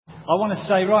I want to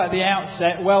say right at the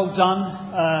outset, well done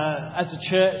as a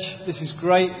church. This is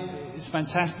great. It's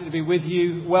fantastic to be with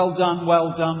you. Well done,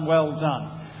 well done, well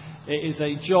done. It is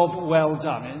a job well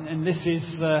done. And this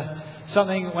is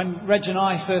something, when Reg and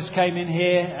I first came in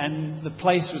here and the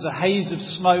place was a haze of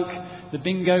smoke, the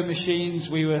bingo machines,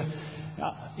 we were,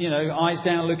 eyes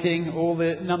down looking, all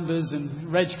the numbers,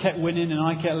 and Reg kept winning and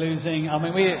I kept losing.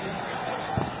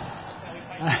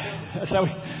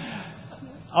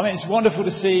 It's wonderful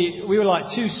to see. We were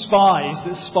like two spies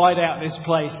that spied out this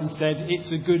place and said,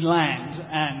 it's a good land.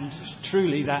 And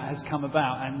truly that has come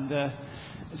about. And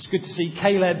it's good to see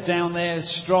Caleb down there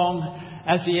as strong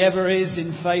as he ever is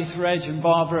in faith, Reg and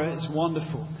Barbara. It's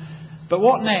wonderful. But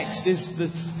what next is the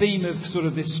theme of sort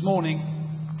of this morning.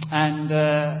 And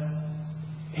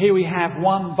here we have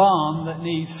one barn that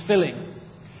needs filling.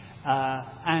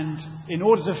 And in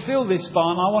order to fill this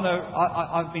barn,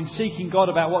 I've been seeking God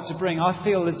about what to bring. I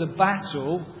feel there's a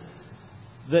battle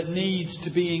that needs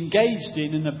to be engaged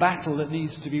in and a battle that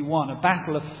needs to be won, a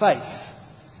battle of faith.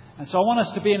 And so I want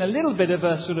us to be in a little bit of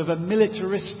a sort of a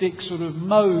militaristic sort of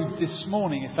mode this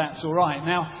morning, if that's all right.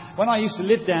 Now, when I used to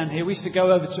live down here, we used to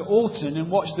go over to Alton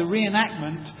and watch the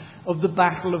reenactment of the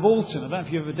Battle of Alton. I don't know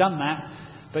if you've ever done that.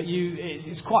 But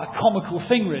it's quite a comical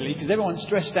thing, really, because everyone's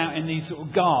dressed out in these sort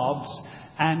of garbs,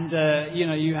 and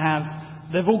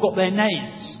they've all got their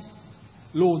names.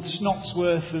 Lord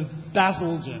Snotsworth of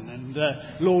Basildon, and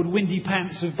Lord Windy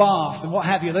Pants of Bath, and what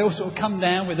have you. They all sort of come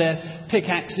down with their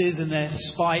pickaxes and their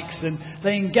spikes, and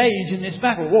they engage in this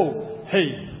battle. Whoa,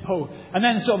 hey, ho. And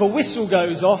then sort of a whistle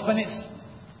goes off, and it's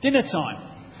dinner time.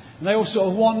 And they all sort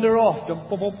of wander off. Bum,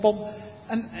 bum, bum.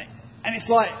 And it's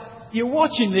like, you're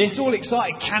watching this, all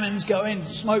excited, cannons going,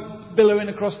 smoke billowing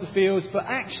across the fields, but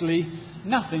actually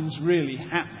nothing's really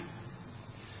happening.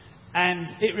 And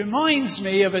it reminds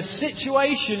me of a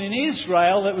situation in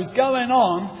Israel that was going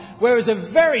on, where it was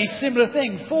a very similar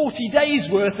thing, 40 days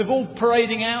worth of all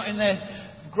parading out in their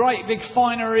great big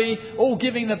finery, all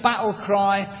giving the battle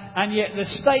cry, and yet the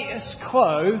status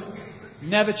quo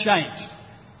never changed.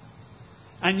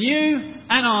 And you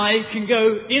and I can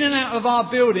go in and out of our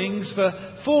buildings for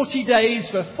 40 days,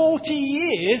 for 40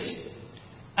 years,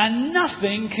 and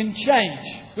nothing can change.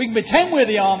 We can pretend we're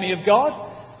the army of God.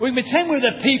 We can pretend we're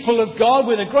the people of God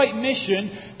with a great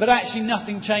mission, but actually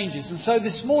nothing changes. And so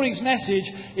this morning's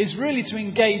message is really to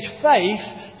engage faith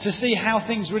to see how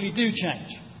things really do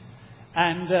change.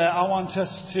 And I want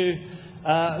us to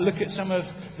look at some of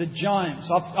the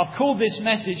giants. I've called this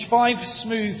message 5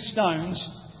 Smooth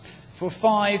Stones for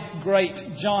 5 Great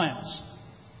Giants.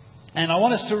 And I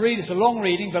want us to read, it's a long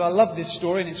reading, but I love this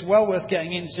story and it's well worth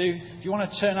getting into. If you want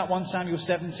to turn up 1 Samuel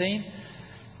 17,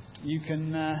 you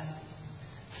can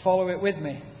follow it with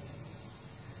me.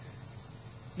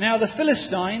 Now the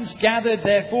Philistines gathered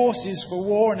their forces for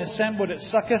war and assembled at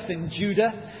Succoth in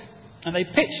Judah, and they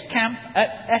pitched camp at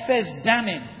Ephes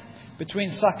Dammim between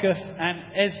Succoth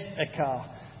and Ezekah.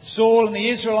 Saul and the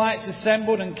Israelites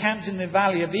assembled and camped in the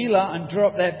valley of Elah and drew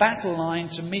up their battle line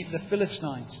to meet the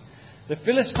Philistines. The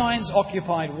Philistines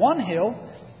occupied one hill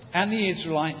and the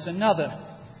Israelites another,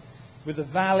 with a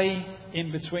valley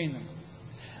in between them.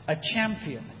 A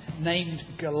champion named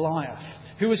Goliath,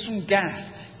 who was from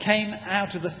Gath, came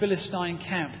out of the Philistine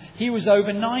camp. He was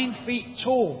over 9 feet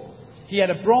tall. He had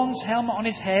a bronze helmet on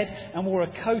his head and wore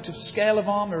a coat of scale of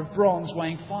armour of bronze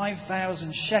weighing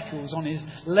 5,000 shekels. On his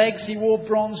legs he wore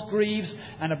bronze greaves,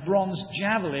 and a bronze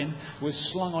javelin was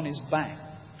slung on his back.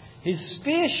 His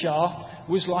spear shaft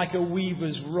was like a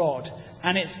weaver's rod,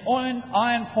 and its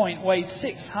iron point weighed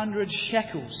 600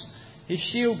 shekels. His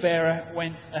shield bearer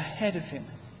went ahead of him.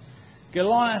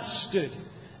 Goliath stood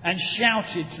and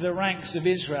shouted to the ranks of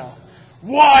Israel,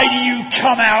 "Why do you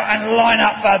come out and line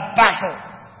up for battle?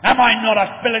 Am I not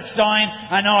a Philistine,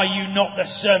 and are you not the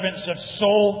servants of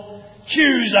Saul?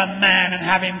 Choose a man and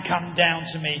have him come down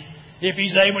to me. If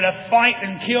he's able to fight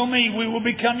and kill me, we will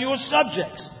become your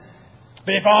subjects.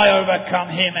 But if I overcome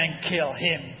him and kill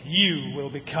him, you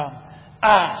will become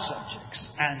our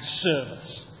subjects and serve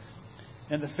us."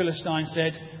 Then the Philistine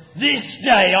said, "This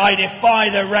day I defy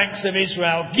the ranks of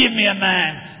Israel. Give me a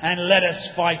man and let us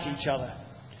fight each other."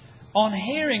 On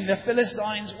hearing the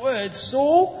Philistines' words,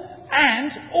 Saul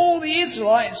and all the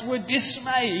Israelites were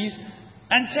dismayed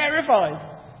and terrified.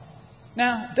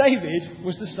 Now, David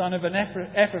was the son of an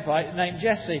Ephrathite named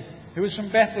Jesse, who was from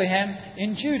Bethlehem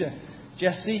in Judah.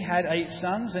 Jesse had 8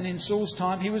 sons, and in Saul's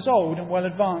time he was old and well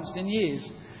advanced in years.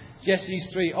 Jesse's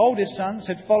 3 oldest sons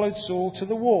had followed Saul to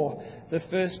the war. The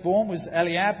firstborn was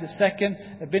Eliab, the second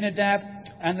Abinadab,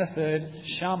 and the third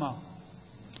Shammah.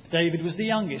 David was the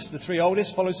youngest. The 3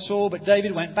 oldest followed Saul, but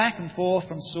David went back and forth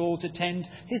from Saul to tend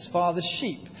his father's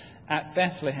sheep at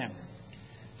Bethlehem.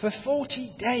 For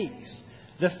 40 days,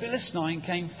 the Philistine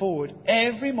came forward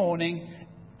every morning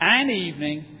and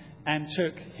evening and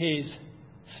took his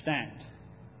stand.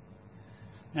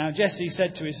 Now Jesse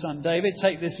said to his son David,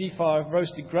 "Take this ephah of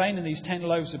roasted grain and these 10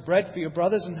 loaves of bread for your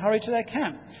brothers and hurry to their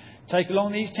camp. Take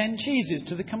along these 10 cheeses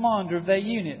to the commander of their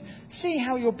unit. See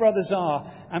how your brothers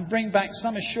are and bring back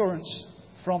some assurance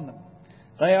from them.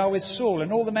 They are with Saul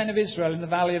and all the men of Israel in the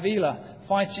valley of Elah,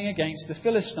 fighting against the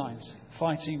Philistines."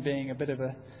 Fighting being a bit of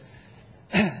a...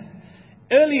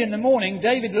 Early in the morning,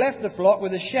 David left the flock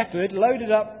with a shepherd,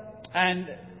 loaded up and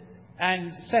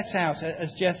set out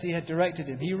as Jesse had directed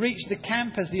him. He reached the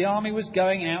camp as the army was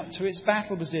going out to its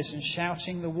battle position,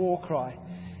 shouting the war cry.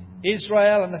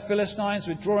 Israel and the Philistines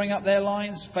were drawing up their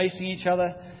lines, facing each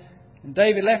other. And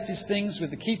David left his things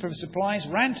with the keeper of supplies,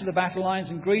 ran to the battle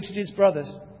lines and greeted his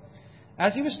brothers.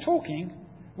 As he was talking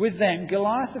with them,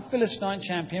 Goliath, the Philistine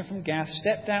champion from Gath,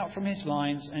 stepped out from his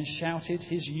lines and shouted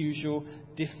his usual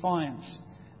defiance.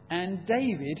 And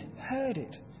David heard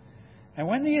it. And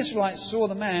when the Israelites saw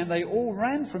the man, they all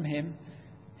ran from him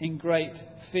in great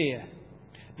fear.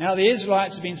 Now the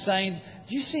Israelites have been saying,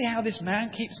 "Do you see how this man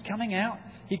keeps coming out?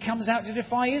 He comes out to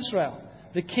defy Israel.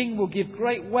 The king will give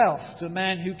great wealth to the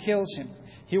man who kills him.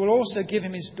 He will also give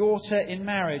him his daughter in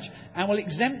marriage and will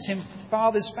exempt him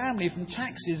father's family from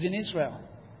taxes in Israel."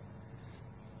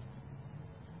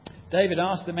 David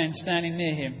asked the men standing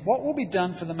near him, "What will be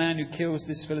done for the man who kills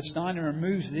this Philistine and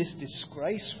removes this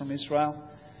disgrace from Israel?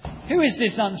 Who is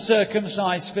this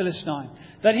uncircumcised Philistine,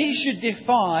 that he should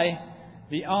defy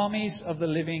the armies of the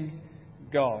living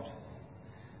God?"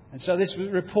 And so this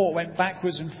report went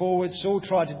backwards and forwards. Saul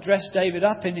tried to dress David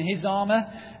up in his armour,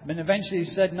 but eventually he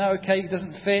said, "No, okay, it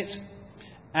doesn't fit."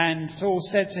 And Saul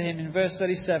said to him in verse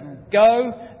 37,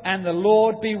 "Go, and the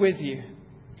Lord be with you."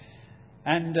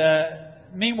 And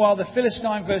meanwhile, the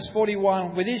Philistine, verse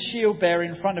 41, with his shield bearer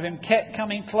in front of him, kept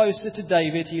coming closer to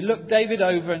David. He looked David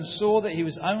over and saw that he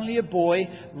was only a boy,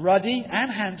 ruddy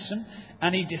and handsome,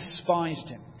 and he despised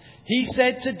him. He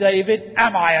said to David,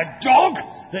 "Am I a dog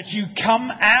that you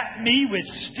come at me with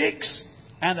sticks?"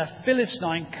 And the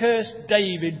Philistine cursed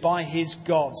David by his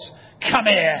gods. "Come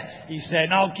here," he said,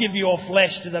 "and I'll give your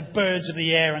flesh to the birds of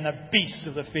the air and the beasts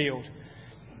of the field."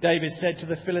 David said to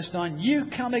the Philistine, "You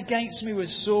come against me with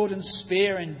sword and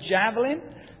spear and javelin,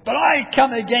 but I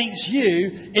come against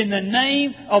you in the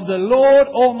name of the Lord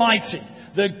Almighty,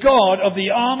 the God of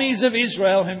the armies of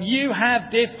Israel, whom you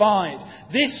have defied.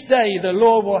 This day the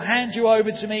Lord will hand you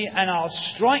over to me, and I'll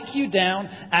strike you down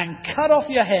and cut off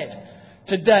your head.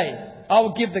 Today I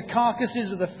will give the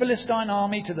carcasses of the Philistine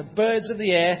army to the birds of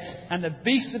the air and the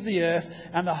beasts of the earth,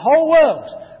 and the whole world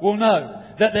will know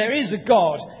that there is a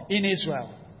God in Israel.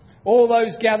 All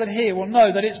those gathered here will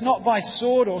know that it's not by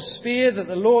sword or spear that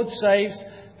the Lord saves,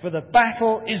 for the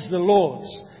battle is the Lord's,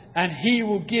 and he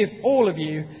will give all of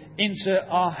you into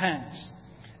our hands."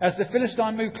 As the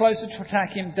Philistine moved closer to attack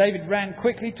him, David ran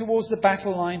quickly towards the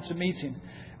battle line to meet him.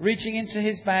 Reaching into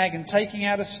his bag and taking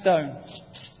out a stone,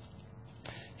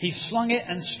 he slung it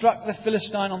and struck the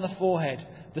Philistine on the forehead.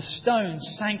 The stone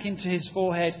sank into his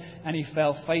forehead and he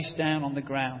fell face down on the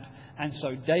ground. And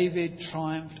so David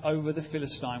triumphed over the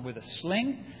Philistine with a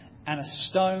sling and a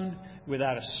stone,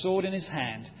 without a sword in his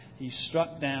hand. He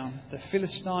struck down the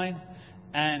Philistine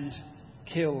and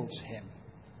killed him.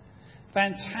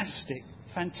 Fantastic,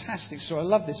 fantastic story. I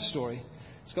love this story.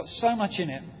 It's got so much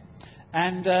in it.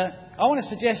 And I want to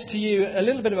suggest to you a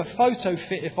little bit of a photo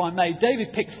fit, if I may.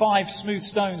 David picked 5 smooth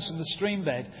stones from the stream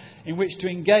bed in which to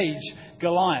engage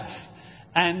Goliath.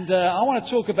 And I want to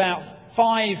talk about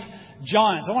 5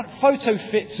 giants. I want photo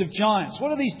fits of giants. What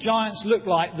do these giants look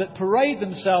like that parade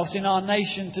themselves in our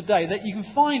nation today? That you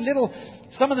can find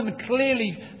some of them are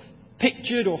clearly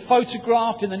pictured or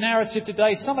photographed in the narrative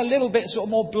today. Some a little bit sort of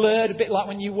more blurred, a bit like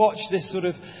when you watch this sort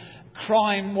of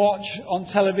crime watch on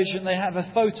television. They have a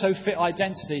photo fit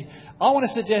identity. I want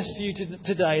to suggest to you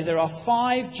today there are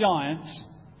 5 giants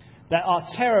that are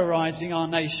terrorising our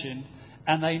nation,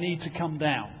 and they need to come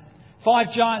down.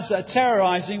 5 giants that are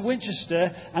terrorising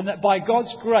Winchester, and that by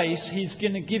God's grace he's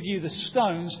going to give you the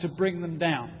stones to bring them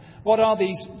down. What are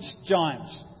these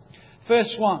giants?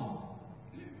 First one,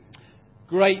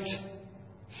 great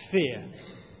fear.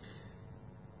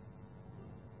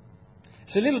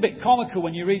 It's a little bit comical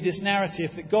when you read this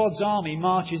narrative that God's army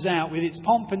marches out with its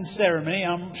pomp and ceremony.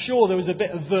 I'm sure there was a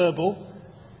bit of verbal.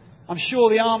 I'm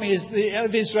sure the army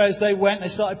of Israel, as they went, they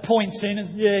started pointing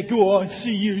and, "Yeah, go on,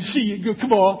 see you, go,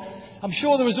 come on." I'm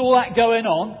sure there was all that going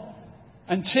on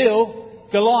until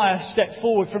Goliath stepped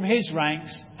forward from his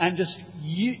ranks and just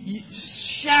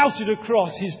shouted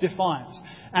across his defiance.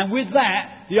 And with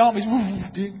that, the armies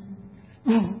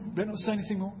Better not say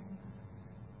anything more.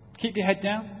 Keep your head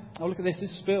down. Oh, look at this.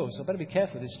 This spills. I better be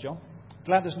careful with this, John.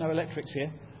 Glad there's no electrics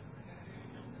here.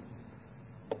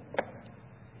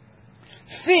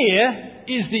 Fear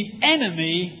is the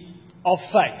enemy of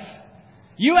faith.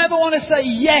 You ever want to say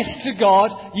yes to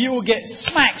God, you will get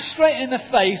smacked straight in the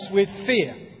face with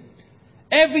fear.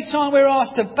 Every time we're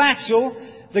asked to battle,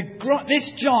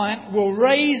 this giant will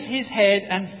raise his head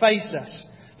and face us.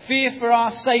 Fear for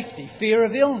our safety, fear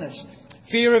of illness,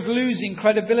 fear of losing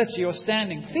credibility or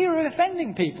standing, fear of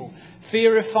offending people,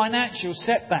 fear of financial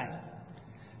setback.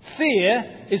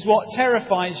 Fear is what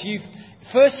terrifies you.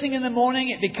 First thing in the morning,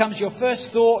 it becomes your first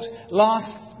thought,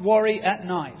 last worry at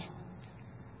night.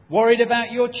 Worried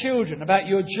about your children, about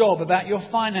your job, about your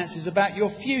finances, about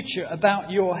your future, about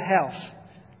your health.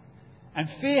 And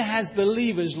fear has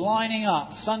believers lining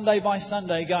up Sunday by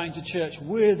Sunday going to church.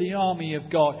 We're the army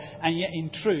of God. And yet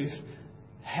in truth,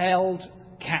 held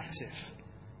captive,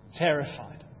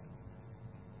 terrified.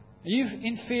 Are you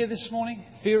in fear this morning?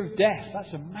 Fear of death.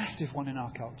 That's a massive one in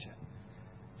our culture.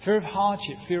 Fear of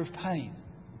hardship, fear of pain.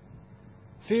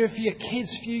 Fear for your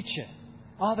kids' future.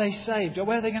 Are they saved? Or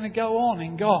where are they going to go on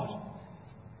in God?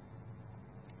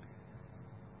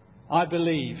 I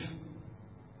believe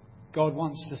God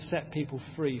wants to set people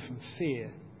free from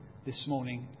fear this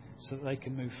morning so that they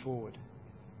can move forward.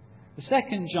 The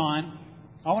second giant,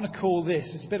 I want to call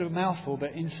this, it's a bit of a mouthful,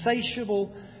 but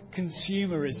insatiable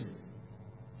consumerism.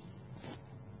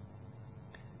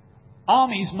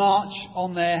 Armies march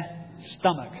on their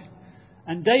stomach.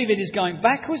 And David is going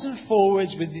backwards and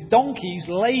forwards with the donkeys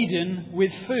laden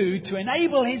with food to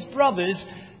enable his brothers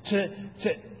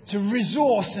to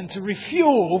resource and to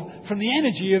refuel from the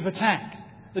energy of attack.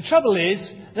 The trouble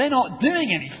is, they're not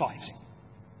doing any fighting.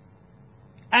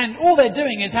 And all they're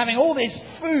doing is having all this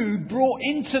food brought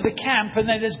into the camp, and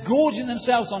they're just gorging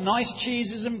themselves on nice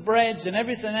cheeses and breads and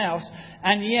everything else.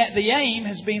 And yet the aim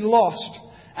has been lost.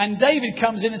 And David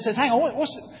comes in and says, hang on,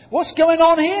 what's going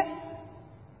on here?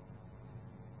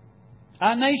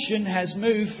 Our nation has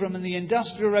moved from the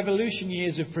Industrial Revolution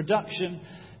years of production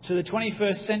to the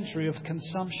 21st century of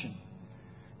consumption.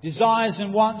 Desires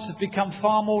and wants have become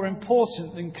far more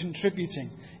important than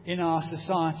contributing in our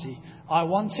society. I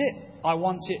want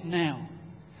it now.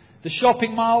 The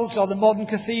shopping malls are the modern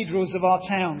cathedrals of our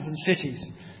towns and cities.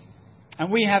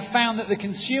 And we have found that the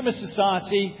consumer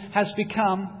society has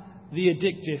become the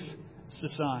addictive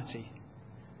society.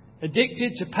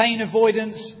 Addicted to pain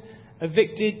avoidance,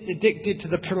 addicted to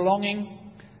the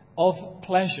prolonging of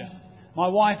pleasure. My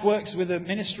wife works with a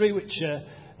ministry which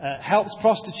helps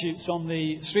prostitutes on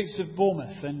the streets of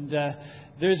Bournemouth. And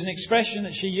there is an expression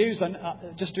that she used,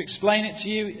 just to explain it to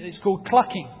you, it's called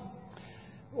clucking.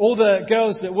 All the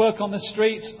girls that work on the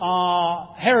streets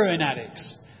are heroin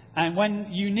addicts. And when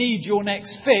you need your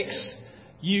next fix,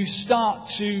 you start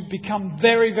to become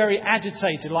very, very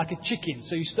agitated, like a chicken.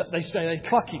 So they say they're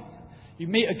clucking. You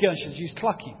meet a girl, she's used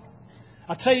clucking.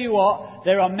 I tell you what,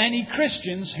 there are many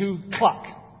Christians who cluck.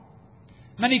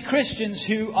 Many Christians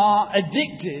who are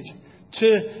addicted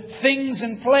to things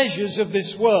and pleasures of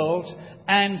this world,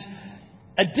 and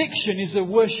addiction is a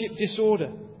worship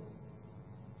disorder.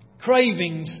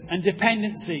 Cravings and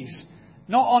dependencies,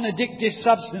 not on addictive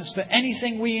substance, but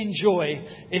anything we enjoy,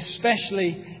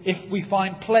 especially if we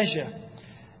find pleasure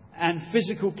and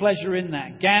physical pleasure in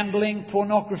that. Gambling,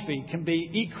 pornography can be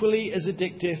equally as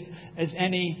addictive as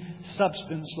any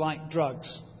substance like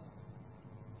drugs.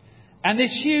 And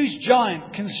this huge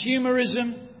giant,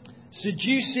 consumerism,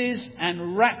 seduces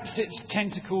and wraps its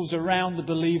tentacles around the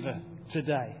believer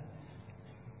today.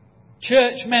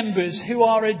 Church members who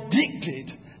are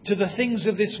addicted to the things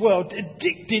of this world,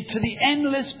 addicted to the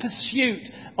endless pursuit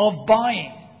of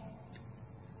buying.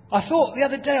 I thought the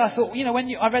other day,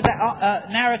 when I read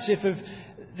that narrative of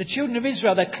the children of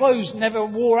Israel, their clothes never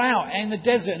wore out in the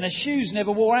desert and their shoes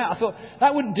never wore out. I thought,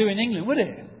 that wouldn't do in England, would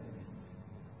it?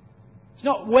 It's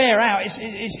not wear out,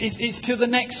 it's till the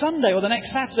next Sunday or the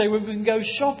next Saturday when we can go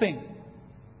shopping.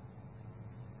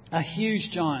 A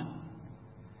huge giant.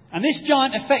 And this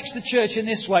giant affects the church in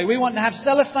this way. We want to have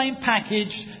cellophane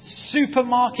packaged,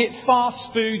 supermarket,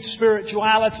 fast food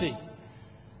spirituality.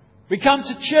 We come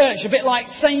to church a bit like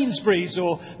Sainsbury's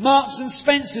or Marks and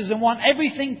Spencer's and want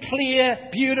everything clear,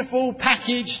 beautiful,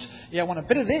 packaged. Yeah, I want a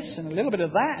bit of this and a little bit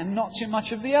of that and not too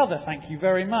much of the other. Thank you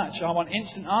very much. I want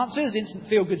instant answers, instant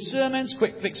feel-good sermons,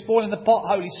 quick fix boil in the pot,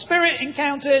 Holy Spirit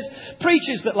encounters,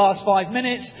 preachers that last 5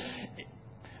 minutes.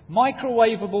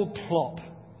 Microwavable plop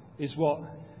is what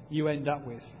you end up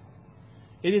with.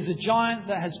 It is a giant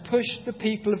that has pushed the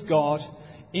people of God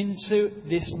into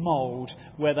this mould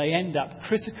where they end up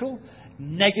critical,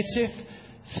 negative,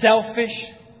 selfish,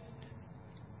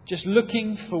 just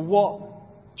looking for what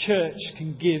church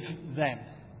can give them.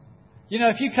 You know,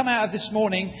 if you come out of this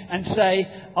morning and say,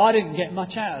 I didn't get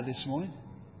much out of this morning,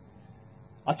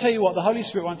 I'll tell you what, the Holy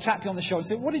Spirit won't tap you on the shoulder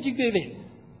and say, what did you give in?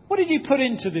 What did you put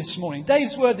into this morning?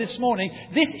 Dave's word this morning,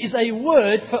 this is a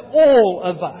word for all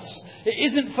of us. It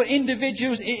isn't for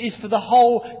individuals, it is for the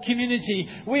whole community.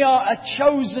 We are a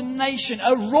chosen nation,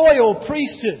 a royal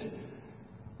priesthood.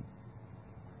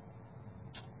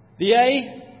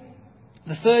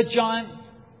 The third giant,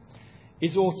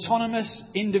 is autonomous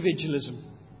individualism.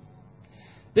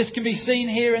 This can be seen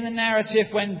here in the narrative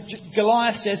when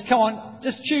Goliath says, come on,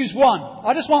 just choose one.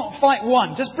 I just want to fight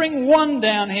one. Just bring one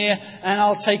down here and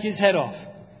I'll take his head off.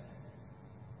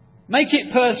 Make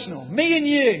it personal. Me and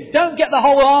you. Don't get the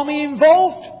whole army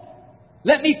involved.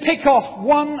 Let me pick off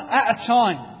one at a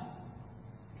time.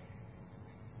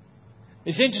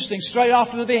 It's interesting, straight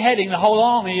after the beheading, the whole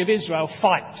army of Israel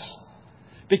fights.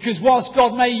 Because whilst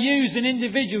God may use an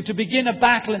individual to begin a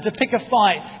battle and to pick a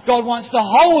fight, God wants the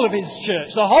whole of His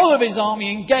church, the whole of His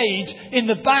army engaged in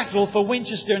the battle for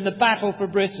Winchester and the battle for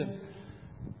Britain.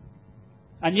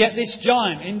 And yet this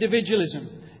giant, individualism,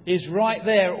 is right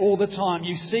there all the time.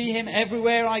 You see him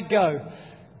everywhere I go.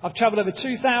 I've travelled over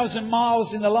 2,000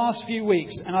 miles in the last few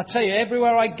weeks, and I tell you,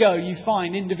 everywhere I go, you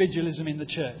find individualism in the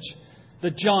church.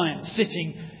 The giant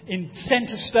sitting in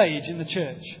centre stage in the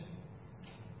church.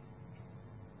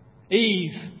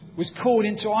 Eve was called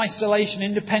into isolation,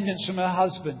 independence from her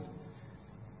husband.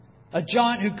 A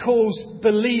giant who calls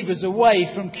believers away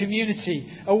from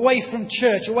community, away from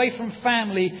church, away from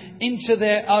family, into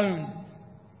their own.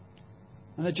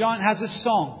 And the giant has a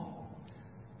song.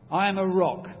 I am a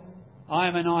rock, I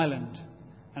am an island,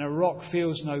 and a rock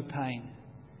feels no pain.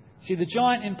 See, the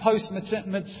giant in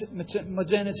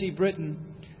post-modernity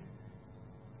Britain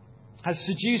has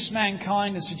seduced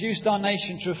mankind and seduced our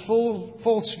nation to a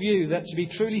false view that to be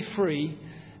truly free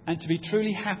and to be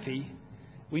truly happy,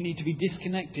 we need to be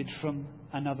disconnected from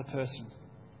another person.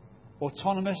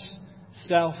 Autonomous,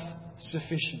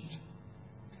 self-sufficient.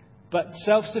 But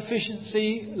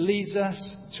self-sufficiency leads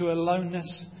us to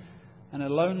aloneness, and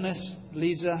aloneness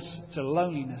leads us to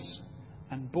loneliness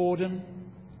and boredom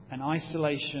and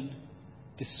isolation,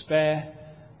 despair,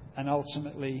 and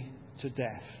ultimately to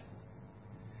death.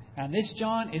 And this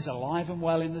giant is alive and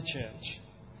well in the church.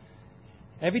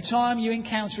 Every time you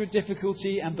encounter a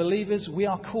difficulty, and believers, we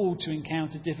are called to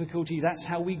encounter difficulty. That's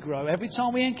how we grow. Every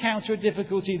time we encounter a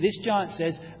difficulty, this giant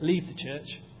says, leave the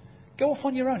church. Go off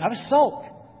on your own. Have a sulk.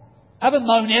 Have a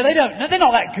moan here. They're not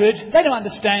that good. They don't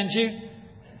understand you.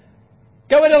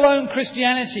 Go it alone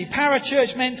Christianity.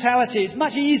 Para-church mentality. It's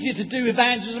much easier to do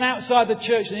evangelism outside the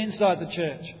church than inside the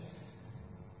church.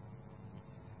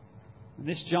 And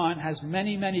this giant has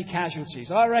many, many casualties.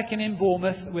 I reckon in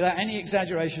Bournemouth, without any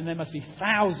exaggeration, there must be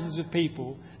thousands of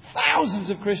people,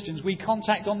 thousands of Christians we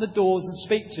contact on the doors and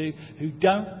speak to who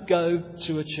don't go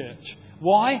to a church.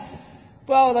 Why?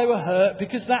 Well, they were hurt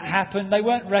because that happened. They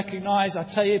weren't recognised, I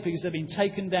tell you, because they've been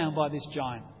taken down by this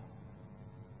giant.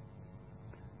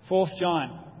 Fourth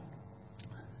giant.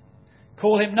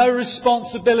 Call him no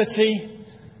responsibility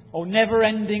or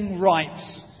never-ending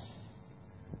rights.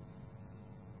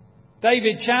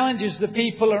 David challenges the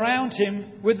people around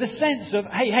him with the sense of,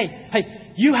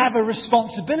 hey, you have a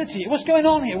responsibility. What's going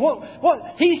on here?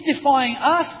 What? He's defying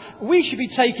us. We should be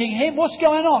taking him. What's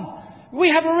going on? We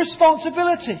have a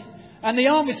responsibility. And the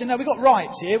army said, no, we've got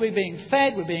rights here. We're being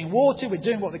fed. We're being watered. We're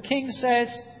doing what the king says.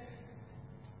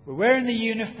 We're wearing the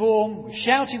uniform. We're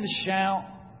shouting the shout.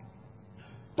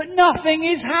 But nothing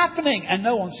is happening. And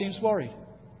no one seems worried.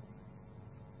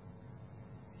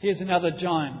 Here's another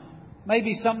giant.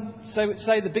 Maybe some would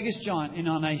say the biggest giant in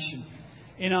our nation,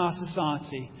 in our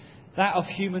society, that of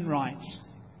human rights.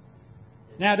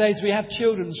 Nowadays we have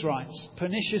children's rights,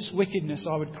 pernicious wickedness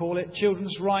I would call it,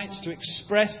 children's rights to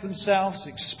express themselves,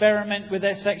 experiment with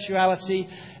their sexuality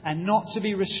and not to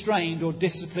be restrained or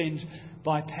disciplined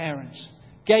by parents.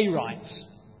 Gay rights,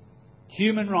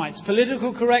 human rights,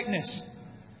 political correctness,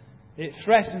 it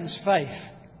threatens faith.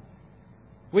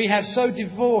 We have so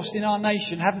divorced in our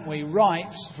nation, haven't we,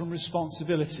 rights from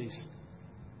responsibilities.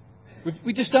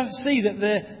 We just don't see that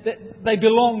they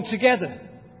belong together.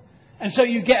 And so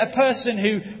you get a person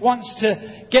who wants to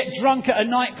get drunk at a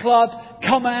nightclub,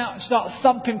 come out and start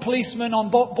thumping policemen on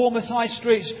Bournemouth High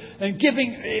Street and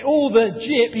giving all the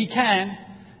jip he can.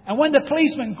 And when the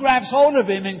policeman grabs hold of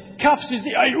him and cuffs his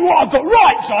ear, I've got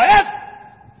rights, I have!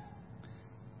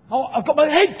 Oh, I've got my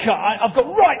head cut. I've got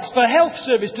rights for health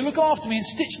service to look after me and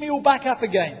stitch me all back up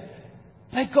again.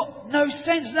 They've got no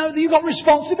sense. No, you've got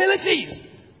responsibilities.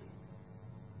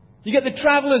 You get the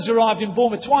travellers arrived in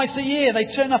Bournemouth twice a year. They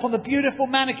turn up on the beautiful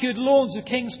manicured lawns of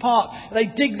King's Park. They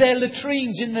dig their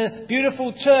latrines in the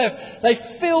beautiful turf. They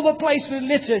fill the place with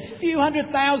litter. A few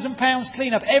 £100,000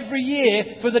 clean up every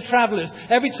year for the travellers.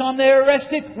 Every time they're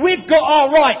arrested, we've got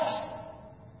our rights.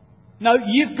 No,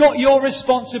 you've got your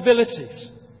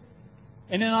responsibilities.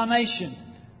 And in our nation,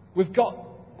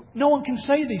 no one can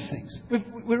say these things.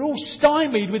 We're all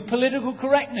stymied with political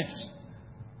correctness.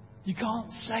 You can't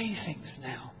say things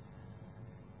now.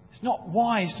 It's not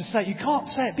wise to say. You can't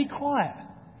say it. Be quiet.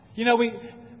 You know,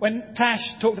 when Tash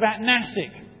talked about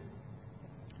Nasik,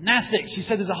 she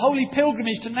said there's a holy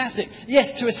pilgrimage to Nasik.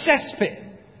 Yes, to a cesspit.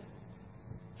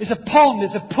 There's a pond,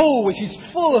 there's a pool which is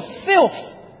full of filth.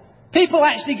 People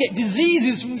actually get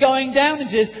diseases from going down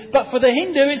into this, but for the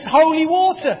Hindu it's holy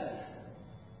water.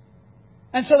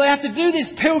 And so they have to do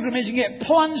this pilgrimage and get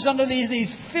plunged under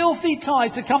these filthy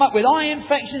tides to come up with eye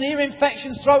infections, ear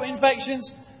infections, throat infections.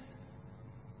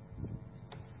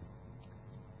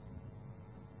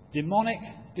 Demonic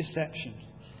deception.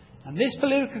 And this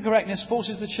political correctness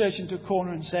forces the church into a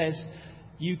corner and says,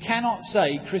 you cannot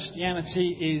say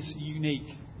Christianity is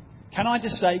unique. Can I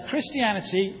just say,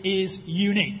 Christianity is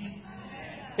unique.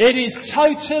 It is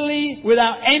totally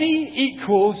without any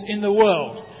equals in the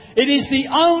world. It is the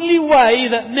only way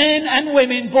that men and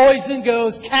women, boys and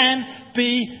girls can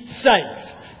be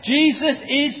saved. Jesus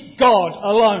is God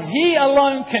alone. He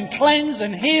alone can cleanse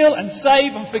and heal and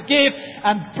save and forgive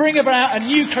and bring about a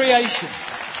new creation.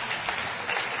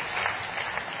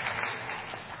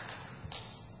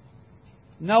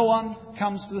 No one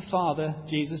comes to the Father,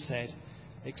 Jesus said,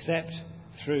 except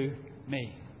through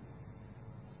me.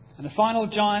 And the final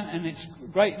giant, and it's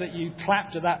great that you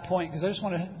clapped at that point because I just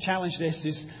want to challenge this,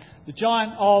 is the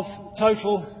giant of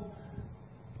total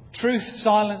truth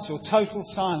silence or total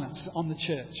silence on the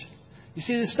church. You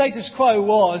see, the status quo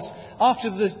was,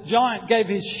 after the giant gave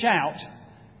his shout,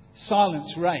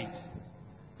 silence reigned.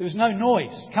 There was no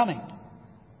noise coming.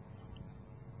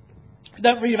 I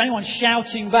don't read of anyone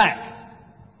shouting back.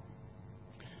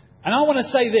 And I want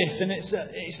to say this, and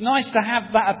it's nice to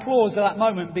have that applause at that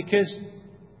moment because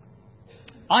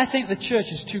I think the church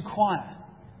is too quiet.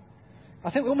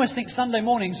 I think we almost think Sunday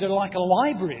mornings are like a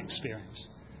library experience.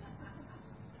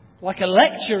 Like a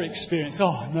lecture experience.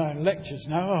 Oh, no, lectures,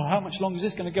 no. Oh, how much longer is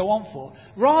this going to go on for?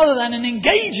 Rather than an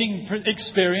engaging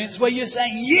experience where you're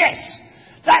saying, yes,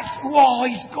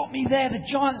 he's got me there. The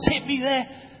giant's hit me there.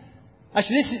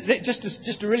 Actually, this is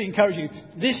just to really encourage you.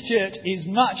 This church is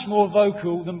much more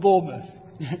vocal than Bournemouth.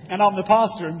 And I'm the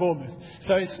pastor in Bournemouth.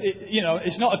 So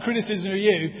it's not a criticism of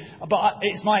you, but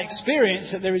it's my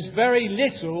experience that there is very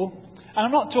little. And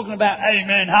I'm not talking about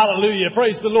amen, hallelujah,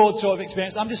 praise the Lord sort of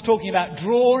experience. I'm just talking about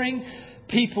drawing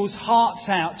people's hearts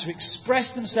out to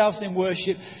express themselves in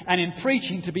worship and in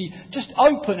preaching to be just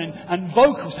open and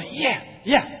vocal. Say,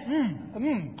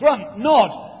 grunt,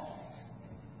 nod.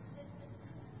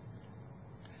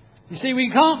 You see,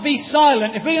 we can't be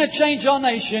silent. If we're going to change our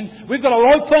nation, we've got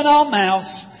to open our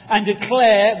mouths and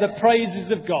declare the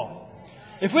praises of God.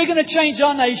 If we're going to change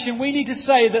our nation, we need to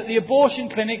say that the abortion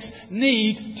clinics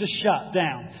need to shut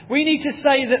down. We need to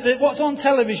say that what's on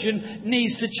television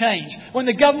needs to change. When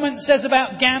the government says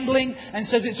about gambling and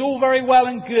says it's all very well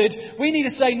and good, we need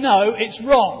to say, no, it's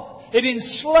wrong. It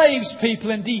enslaves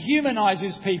people and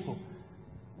dehumanises people.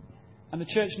 And the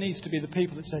church needs to be the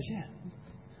people that says, yeah,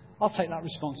 I'll take that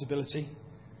responsibility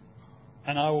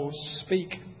and I will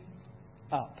speak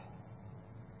up.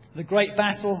 The great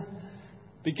battle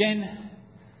begin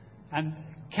and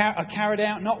are carried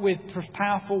out not with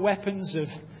powerful weapons of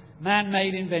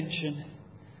man-made invention.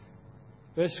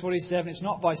 Verse 47, it's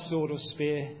not by sword or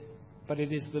spear, but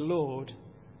it is the Lord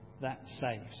that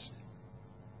saves.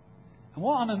 And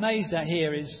what I'm amazed at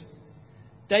here is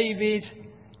David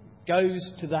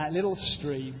goes to that little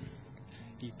stream,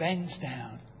 he bends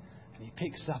down, and he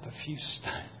picks up a few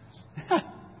stones.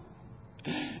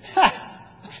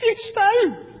 A few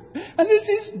stones! And this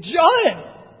is giant!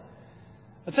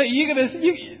 I tell you,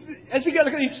 as we go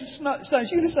look at these stones,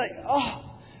 you're going to say,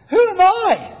 oh, who am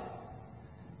I?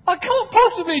 I can't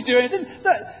possibly do anything.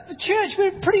 The church,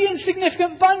 we're a pretty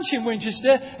insignificant bunch in Winchester.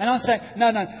 And I say,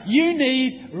 no, you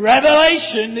need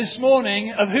revelation this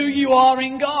morning of who you are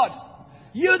in God.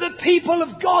 You're the people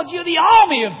of God. You're the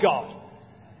army of God.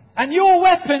 And your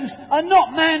weapons are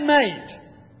not man-made.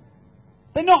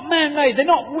 They're not man-made. They're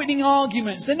not winning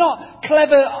arguments. They're not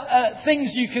clever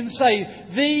things you can say.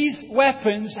 These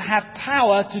weapons have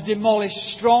power to demolish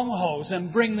strongholds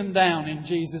and bring them down in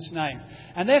Jesus' name.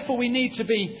 And therefore we need to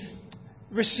be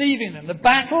receiving them. The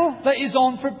battle that is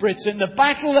on for Britain, the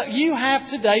battle that you have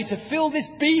today to fill this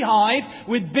beehive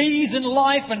with bees and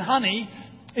life and honey,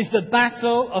 is the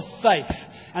battle of faith.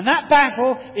 And that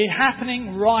battle is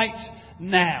happening right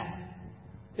now.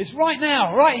 It's right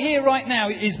now, right here, right now,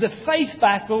 is the faith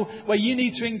battle where you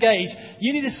need to engage.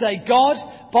 You need to say, God,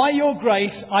 by your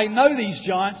grace, I know these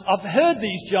giants. I've heard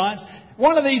these giants.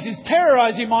 One of these is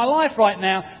terrorizing my life right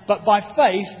now. But by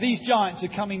faith, these giants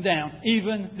are coming down,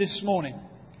 even this morning.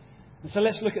 And so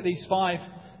let's look at these 5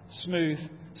 smooth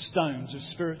stones of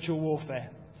spiritual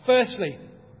warfare. Firstly,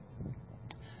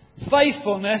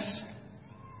 faithfulness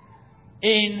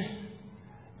in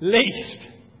least.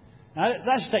 Now,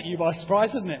 that's taking you by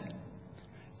surprise, isn't it?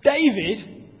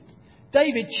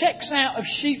 David checks out of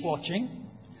sheep watching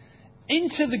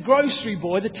into the grocery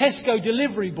boy, the Tesco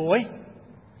delivery boy,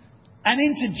 and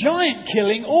into giant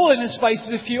killing all in the space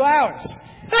of a few hours.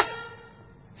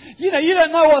 You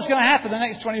don't know what's going to happen the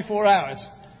next 24 hours.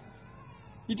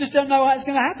 You just don't know how it's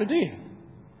going to happen, do you?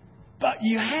 But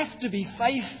you have to be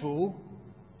faithful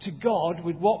to God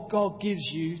with what God gives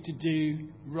you to do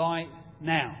right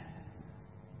now.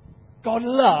 God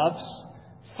loves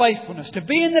faithfulness. To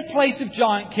be in the place of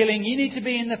giant killing, you need to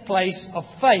be in the place of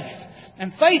faith.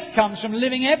 And faith comes from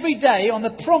living every day on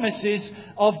the promises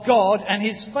of God and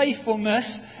His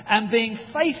faithfulness, and being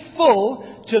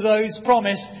faithful to those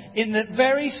promised in the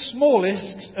very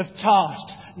smallest of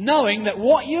tasks. Knowing that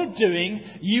what you're doing,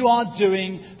 you are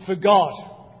doing for God.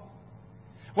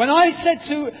 When I said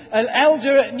to an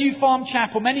elder at New Farm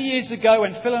Chapel many years ago,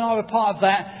 when Phil and I were part of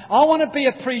that, I want to be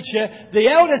a preacher, the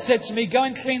elder said to me, go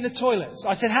and clean the toilets.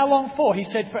 I said, how long for? He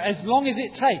said, for as long as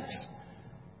it takes.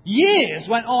 Years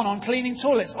went on cleaning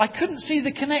toilets. I couldn't see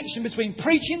the connection between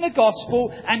preaching the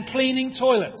gospel and cleaning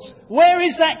toilets. Where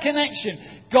is that connection?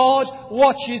 God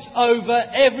watches over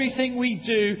everything we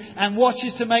do and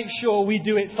watches to make sure we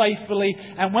do it faithfully.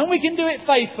 And when we can do it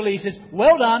faithfully, He says,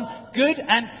 well done, good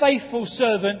and faithful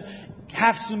servant.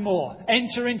 Have some more.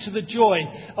 Enter into the joy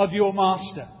of your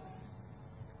master.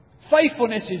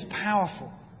 Faithfulness is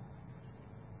powerful.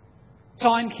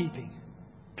 Timekeeping.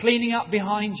 Cleaning up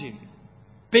behind you.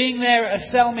 Being there at a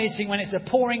cell meeting when it's a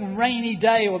pouring rainy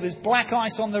day or there's black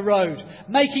ice on the road.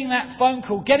 Making that phone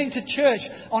call. Getting to church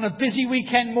on a busy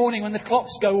weekend morning when the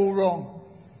clocks go all wrong.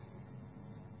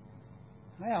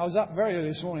 Yeah, I was up very early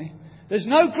this morning. There's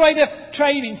no greater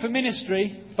training for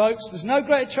ministry, folks. There's no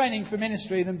greater training for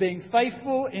ministry than being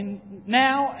faithful in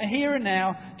now, here and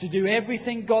now, to do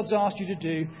everything God's asked you to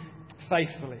do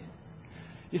faithfully.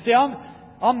 You see,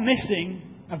 I'm missing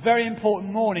a very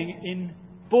important morning in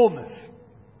Bournemouth.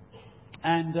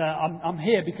 And I'm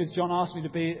here because John asked me to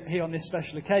be here on this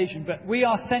special occasion. But we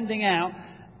are sending out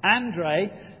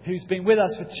Andre, who's been with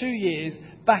us for 2 years,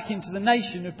 back into the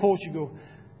nation of Portugal.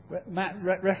 Matt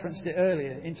referenced it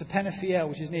earlier, into Penafiel,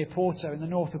 which is near Porto in the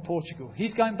north of Portugal.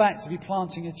 He's going back to be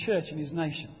planting a church in his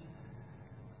nation.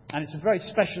 And it's a very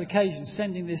special occasion,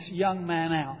 sending this young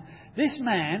man out. This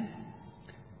man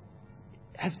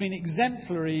has been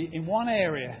exemplary in one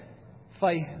area,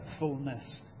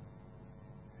 faithfulness.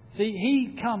 See,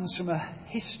 he comes from a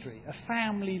history, a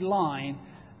family line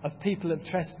of people who have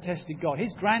tested God.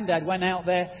 His granddad went out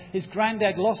there. His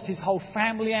granddad lost his whole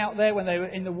family out there when they were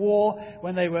in the war,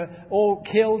 when they were all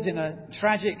killed in a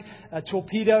tragic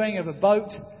torpedoing of a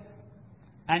boat.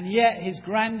 And yet his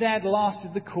granddad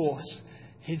lasted the course.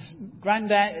 His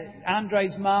granddad,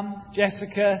 Andre's mum,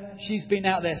 Jessica, she's been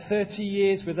out there 30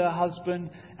 years with her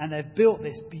husband, and they've built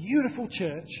this beautiful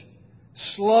church.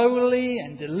 Slowly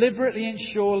and deliberately and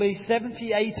surely,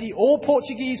 70, 80, all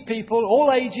Portuguese people,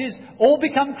 all ages, all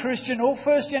become Christian, all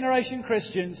first generation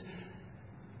Christians.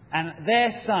 And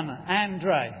their son,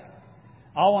 Andre,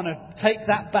 I want to take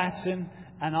that baton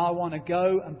and I want to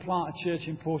go and plant a church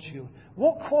in Portugal.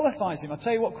 What qualifies him? I'll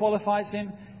tell you what qualifies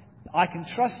him. I can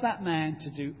trust that man to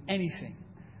do anything.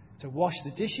 To wash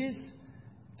the dishes,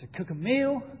 to cook a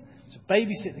meal, to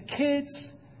babysit the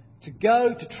kids, to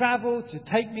go, to travel, to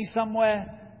take me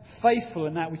somewhere. Faithful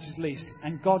in that which is least.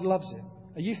 And God loves it.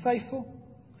 Are you faithful?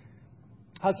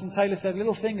 Hudson Taylor said, a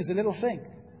little thing is a little thing.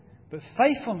 But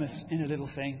faithfulness in a little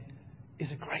thing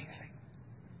is a great thing.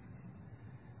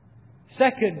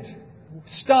 Second,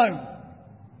 stone.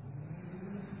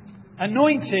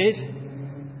 Anointed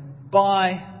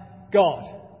by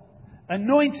God.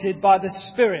 Anointed by the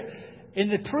Spirit. In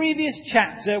the previous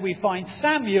chapter, we find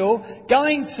Samuel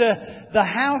going to the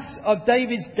house of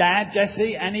David's dad,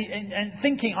 Jesse, and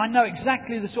thinking, I know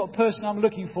exactly the sort of person I'm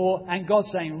looking for. And God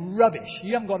saying, rubbish,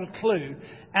 you haven't got a clue.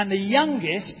 And the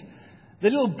youngest, the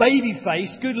little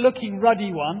baby-faced, good-looking,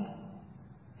 ruddy one,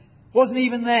 wasn't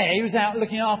even there. He was out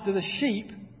looking after the sheep.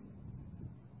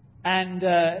 And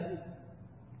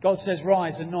God says,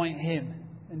 rise, anoint him.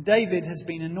 And David has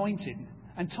been anointed.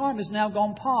 And time has now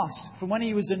gone past from when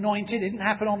he was anointed. It didn't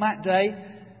happen on that day.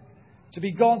 To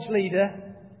be God's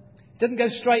leader. He doesn't go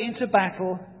straight into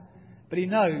battle. But he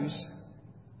knows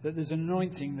that there's an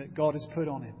anointing that God has put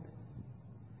on him.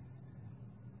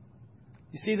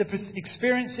 You see, the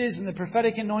experiences and the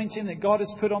prophetic anointing that God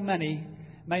has put on many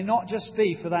may not just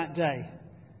be for that day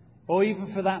or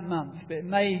even for that month, but it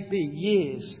may be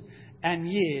years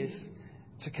and years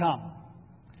to come.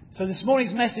 So this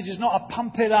morning's message is not a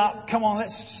pump it up, come on,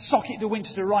 let's sock it to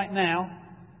Winchester right now.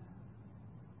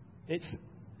 It's,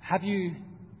 have you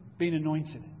been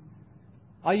anointed?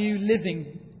 Are you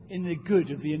living in the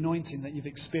good of the anointing that you've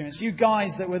experienced? You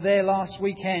guys that were there last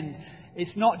weekend,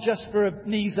 it's not just for a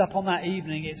knees up on that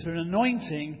evening. It's for an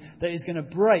anointing that is going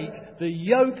to break the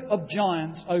yoke of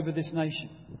giants over this nation.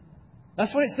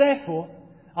 That's what it's there for.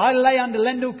 I lay under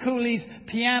Lendell Cooley's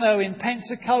piano in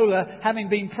Pensacola, having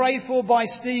been prayed for by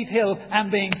Steve Hill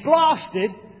and being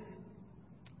blasted.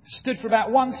 Stood for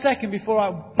about 1 second before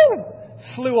I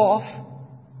flew off.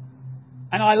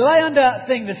 And I lay under that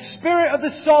thing. The Spirit of the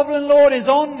Sovereign Lord is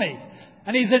on me.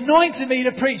 And He's anointed me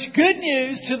to preach good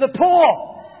news to the poor.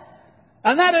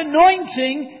 And that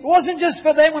anointing wasn't just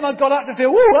for them when I got up to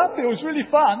feel, whoa, that feels really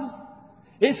fun.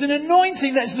 It's an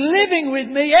anointing that's living with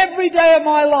me every day of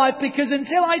my life, because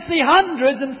until I see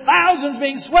hundreds and thousands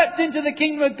being swept into the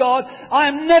kingdom of God, I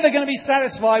am never going to be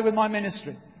satisfied with my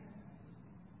ministry.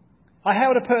 I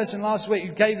held a person last week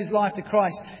who gave his life to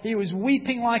Christ. He was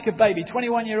weeping like a baby,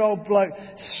 21-year-old bloke,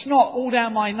 snot all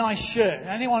down my nice shirt.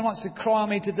 Anyone wants to cry on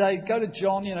me today, go to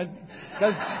John,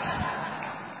 go.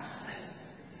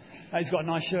 He's got a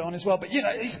nice shirt on as well. But,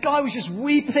 this guy was just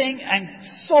weeping and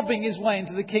sobbing his way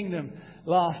into the kingdom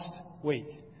last week.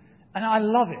 And I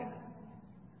love it.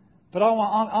 But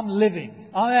I'm living.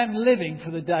 I am living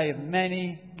for the day of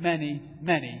many, many,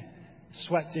 many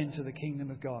swept into the kingdom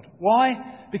of God.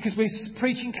 Why? Because we're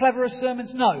preaching cleverer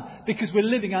sermons? No. Because we're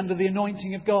living under the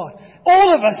anointing of God.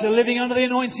 All of us are living under the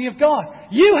anointing of God.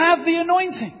 You have the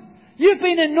anointing. You've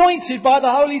been anointed by the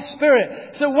Holy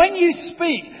Spirit. So when you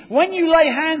speak, when you lay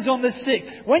hands on the sick,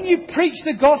 when you preach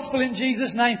the gospel in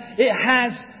Jesus' name, it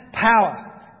has power.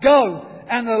 Go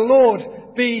and the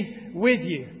Lord be with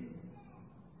you.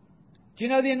 Do you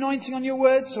know the anointing on your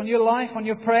words, on your life, on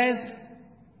your prayers,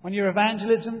 on your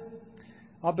evangelism?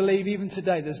 I believe even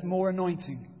today there's more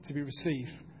anointing to be received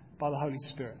by the Holy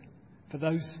Spirit for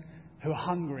those who are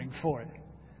hungering for it.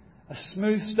 A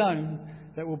smooth stone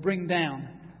that will bring down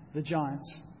the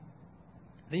giants.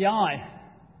 The I.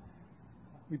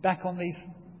 We're back on these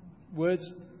words.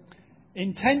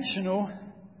 Intentional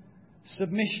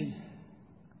submission.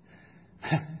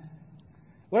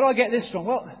 Where do I get this from?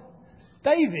 Well,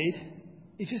 David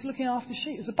is just looking after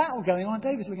sheep. There's a battle going on.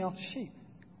 David's looking after sheep.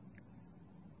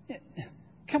 Yeah.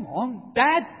 Come on,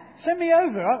 Dad, send me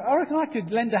over. I reckon I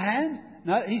could lend a hand.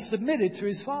 No, he's submitted to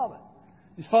his father.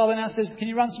 His father now says, can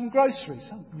you run some groceries?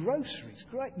 Oh, groceries,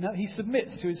 great. No, he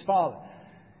submits to his father.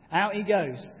 Out he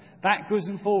goes. Backwards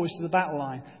and forwards to the battle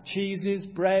line. Cheeses,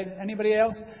 bread, anybody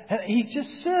else? He's just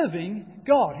serving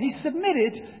God. He's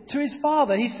submitted to his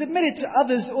father. He's submitted to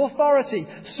others' authority.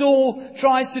 Saul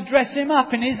tries to dress him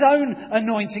up in his own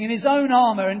anointing, in his own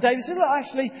armour. And David said, look,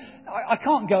 actually, I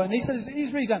can't go in these.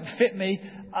 These really don't fit me.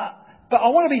 But I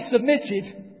want to be submitted.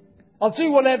 I'll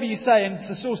do whatever you say. And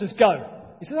so Saul says, go.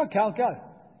 He says, okay, I'll go.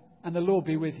 And the Lord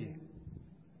be with you.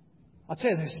 I'll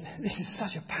tell you this is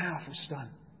such a powerful stone.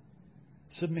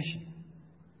 Submission.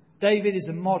 David is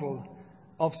a model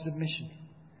of submission.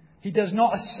 He does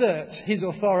not assert his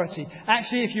authority.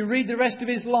 Actually, if you read the rest of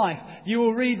his life, you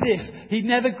will read this. He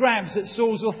never grabs at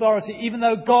Saul's authority. Even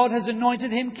though God has anointed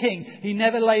him king, he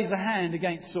never lays a hand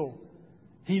against Saul.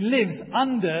 He lives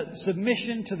under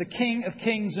submission to the King of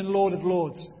Kings and Lord of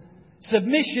Lords.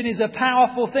 Submission is a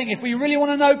powerful thing. If we really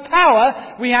want to know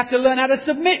power, we have to learn how to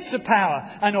submit to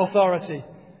power and authority.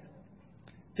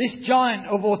 This giant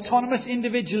of autonomous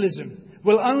individualism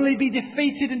will only be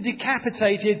defeated and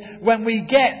decapitated when we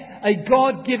get a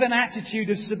God-given attitude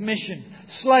of submission.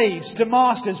 Slaves to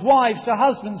masters, wives to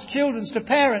husbands, children to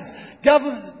parents,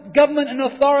 government and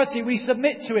authority, we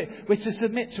submit to it. We're to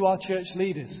submit to our church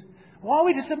leaders. Why are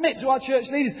we to submit to our church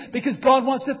leaders? Because God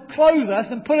wants to clothe us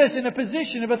and put us in a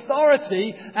position of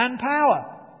authority and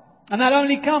power. And that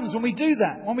only comes when we do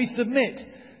that, when we submit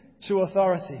to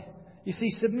authority. You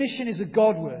see, submission is a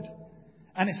God word,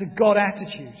 and it's a God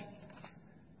attitude.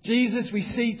 Jesus, we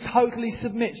see, totally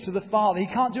submits to the Father. He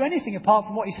can't do anything apart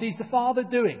from what he sees the Father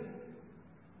doing.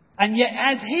 And yet,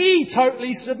 as he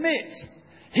totally submits,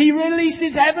 he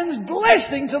releases heaven's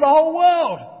blessing to the whole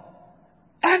world.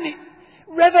 And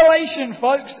Revelation,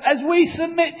 folks. As we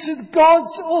submit to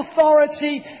God's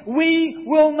authority, we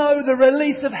will know the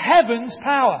release of heaven's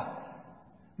power.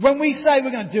 When we say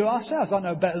we're going to do it ourselves, I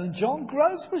know better than John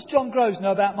Groves. What does John Groves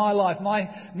know about my life, my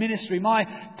ministry, my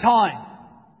time?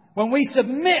 When we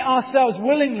submit ourselves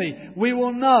willingly, we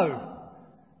will know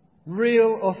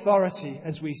real authority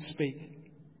as we speak.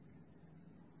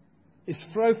 It's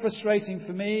so frustrating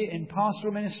for me in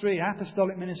pastoral ministry,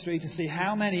 apostolic ministry, to see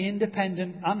how many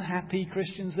independent, unhappy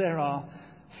Christians there are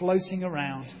floating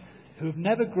around who have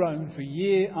never grown for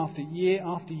year after year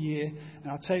after year.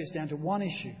 And I'll tell you, it's down to one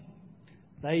issue.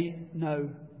 They know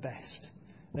best.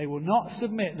 They will not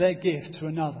submit their gift to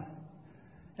another.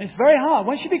 And it's very hard.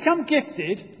 Once you become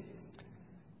gifted,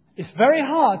 it's very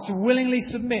hard to willingly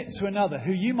submit to another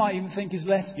who you might even think is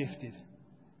less gifted.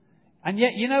 And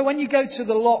yet, you know, when you go to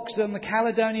the locks on the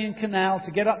Caledonian Canal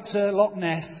to get up to Loch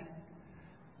Ness,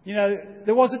 you know,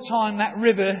 there was a time that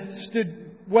river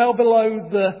stood well below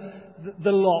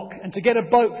the lock, and to get a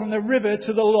boat from the river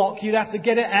to the lock, you'd have to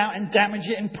get it out and damage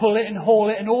it and pull it and haul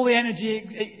it, and all the energy,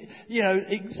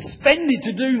 expended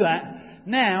to do that.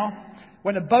 Now,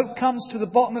 when a boat comes to the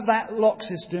bottom of that lock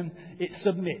system, it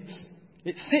submits.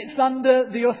 It sits under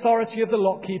the authority of the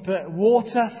lockkeeper.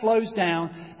 Water flows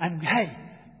down, and hey,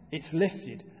 it's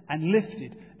lifted and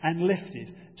lifted and lifted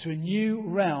to a new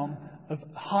realm of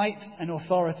height and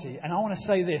authority. And I want to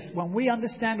say this. When we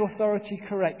understand authority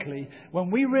correctly,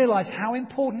 when we realise how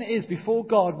important it is before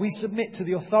God, we submit to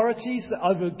the authorities that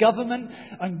over government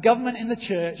and government in the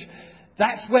church,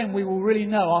 that's when we will really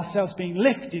know ourselves being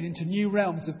lifted into new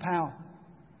realms of power.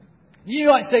 You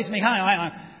might say to me, hang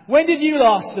on, when did you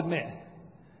last submit?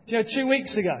 2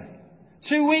 weeks ago.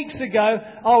 2 weeks ago,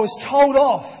 I was told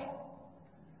off.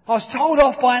 I was told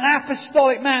off by an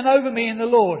apostolic man over me in the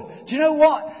Lord. Do you know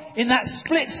what? In that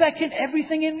split second,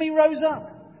 everything in me rose up.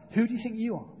 Who do you think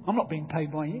you are? I'm not being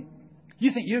paid by you.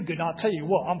 You think you're good, and I'll tell you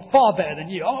what, I'm far better than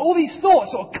you. All these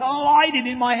thoughts sort of collided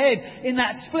in my head in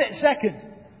that split second.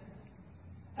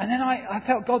 And then I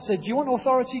felt God said, do you want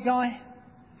authority, guy?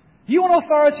 You want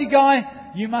authority,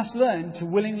 guy? You must learn to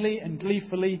willingly and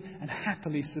gleefully and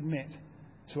happily submit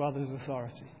to others'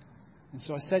 authority. And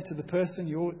so I said to the person,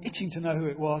 you're all itching to know who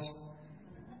it was.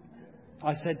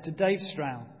 I said to Dave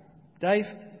Stroud, Dave,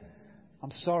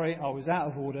 I'm sorry, I was out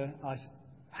of order. I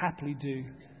happily do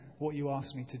what you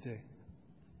asked me to do.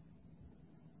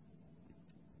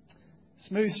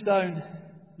 Smooth stone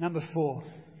number 4,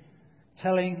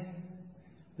 telling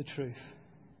the truth.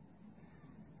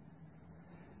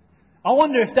 I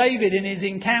wonder if David, in his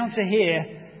encounter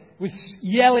here, was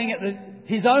yelling at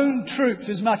his own troops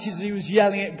as much as he was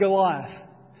yelling at Goliath.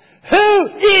 Who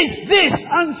is this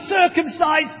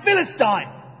uncircumcised Philistine?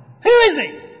 Who is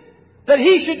he that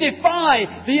he should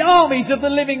defy the armies of the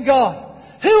living God?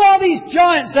 Who are these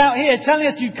giants out here telling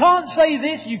us you can't say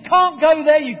this, you can't go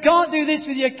there, you can't do this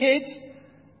with your kids?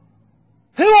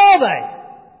 Who are they?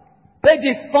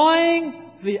 They're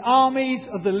defying the armies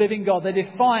of the living God. They're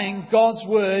defying God's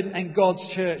word and God's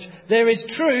church. There is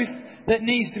truth that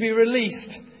needs to be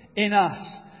released in us.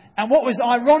 And what was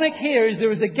ironic here is there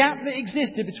was a gap that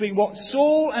existed between what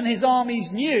Saul and his armies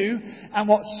knew and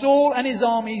what Saul and his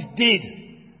armies did.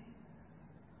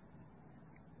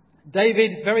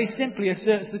 David very simply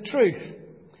asserts the truth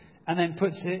and then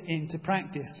puts it into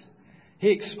practice.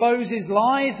 He exposes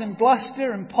lies and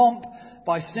bluster and pomp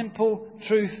by simple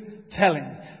truth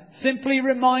telling. Simply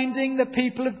reminding the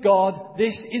people of God,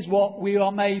 this is what we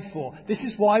are made for. This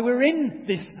is why we're in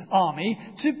this army,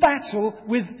 to battle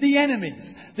with the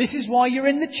enemies. This is why you're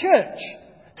in the church,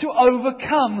 to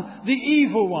overcome the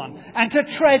evil one and to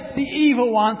tread the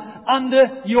evil one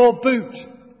under your boot.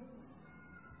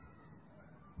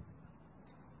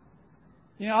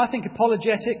 You know, I think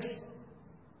apologetics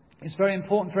is very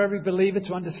important for every believer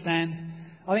to understand.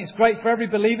 I think it's great for every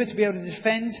believer to be able to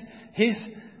defend his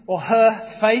or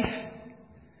her faith.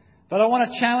 But I want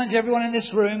to challenge everyone in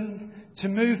this room to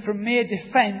move from mere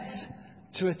defence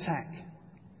to attack.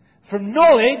 From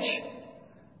knowledge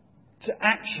to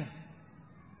action.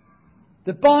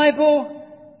 The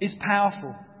Bible is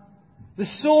powerful. The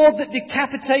sword that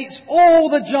decapitates all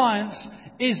the giants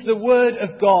is the Word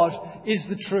of God, is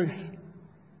the truth.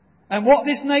 And what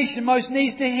this nation most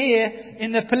needs to hear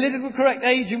in the politically correct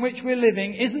age in which we're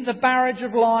living isn't the barrage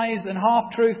of lies and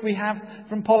half-truth we have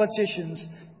from politicians.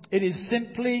 It is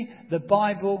simply the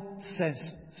Bible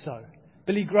says so.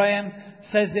 Billy Graham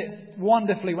says it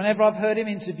wonderfully. Whenever I've heard him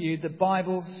interviewed, the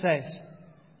Bible says.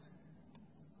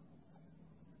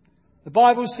 The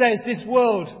Bible says this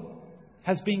world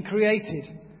has been created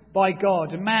by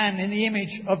God, a man in the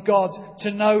image of God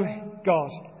to know God.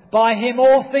 By Him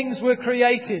all things were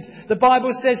created. The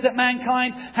Bible says that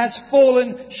mankind has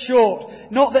fallen short.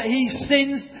 Not that he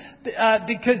sins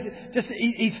because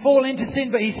he's fallen into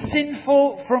sin, but he's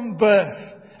sinful from birth.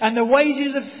 And the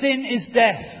wages of sin is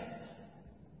death.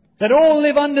 That all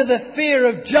live under the fear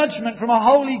of judgment from a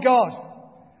holy God.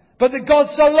 But that God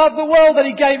so loved the world that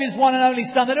He gave His one and only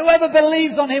Son, that whoever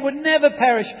believes on Him would never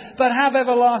perish, but have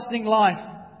everlasting life.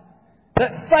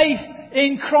 That faith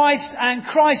in Christ and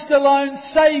Christ alone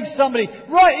saves somebody.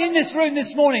 Right in this room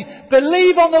this morning,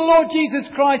 believe on the Lord Jesus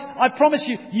Christ, I promise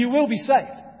you, you will be saved.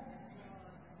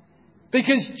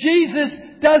 Because Jesus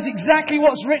does exactly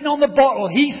what's written on the bottle.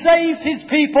 He saves His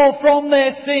people from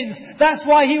their sins. That's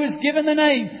why He was given the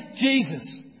name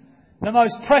Jesus. The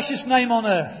most precious name on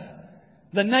earth.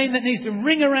 The name that needs to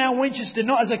ring around Winchester,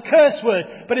 not as a curse word,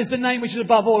 but as the name which is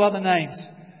above all other names.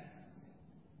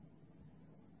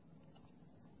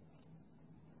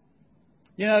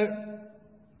 You know,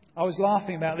 I was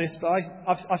laughing about this, but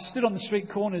I've stood on the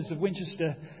street corners of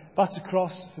Winchester,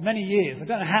 Buttercross, for many years. I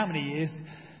don't know how many years.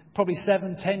 Probably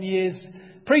 7, 10 years.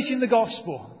 Preaching the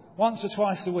gospel once or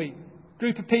twice a week.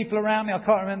 Group of people around me. I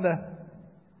can't remember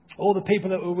all the people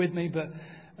that were with me, but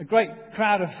a great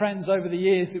crowd of friends over the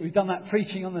years that we've done that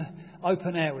preaching on the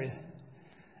open air with.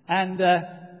 And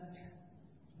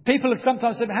people have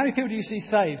sometimes said, how many people do you see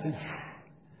saved? And,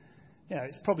 you know,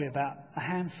 it's probably about a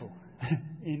handful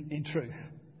in truth.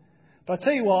 But I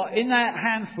tell you what, in that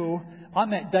handful, I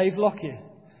met Dave Lockyer.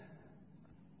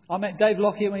 I met Dave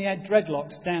Lockyer when he had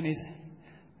dreadlocks down his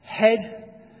head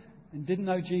and didn't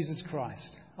know Jesus Christ.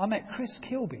 I met Chris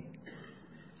Kilby.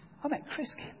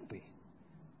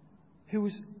 Who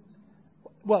was,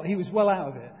 well, he was well out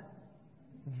of it.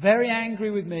 Very angry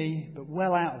with me, but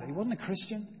well out of it. He wasn't a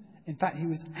Christian. In fact, he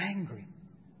was angry.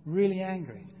 Really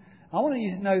angry. I want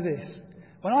you to know this.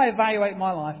 When I evaluate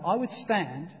my life, I would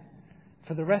stand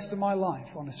for the rest of my life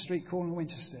on a street corner in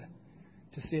Winchester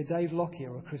to see a Dave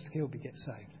Lockyer or a Chris Kilby get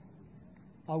saved.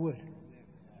 I would.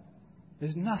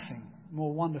 There's nothing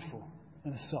more wonderful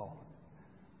than a soul.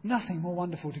 Nothing more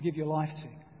wonderful to give your life to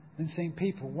than seeing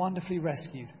people wonderfully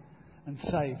rescued and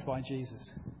saved by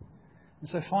Jesus. And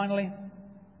so finally,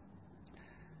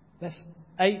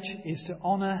 H is to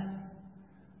honour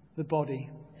the body.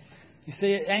 You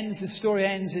see, the story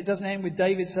ends, it doesn't end with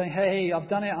David saying, hey, I've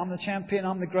done it, I'm the champion,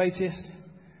 I'm the greatest.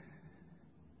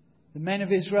 The men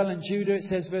of Israel and Judah, it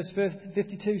says, verse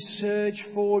 52, surged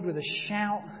forward with a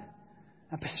shout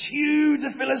and pursued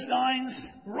the Philistines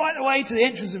right away to the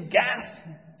entrance of Gath,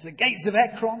 to the gates of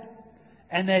Ekron,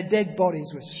 and their dead bodies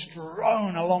were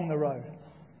strewn along the road.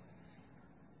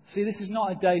 See, this is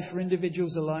not a day for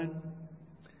individuals alone.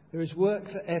 There is work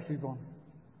for everyone.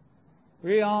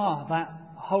 We are that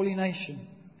holy nation,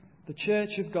 the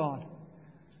church of God.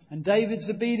 And David's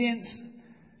obedience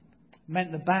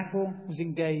meant the battle was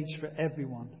engaged for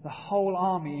everyone. The whole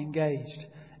army engaged.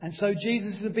 And so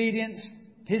Jesus' obedience,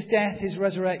 His death, His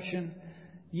resurrection,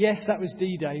 yes, that was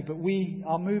D-Day, but we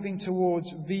are moving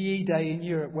towards VE Day in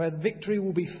Europe, where victory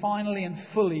will be finally and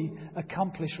fully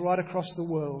accomplished right across the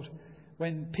world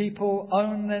when people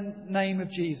own the name of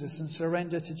Jesus and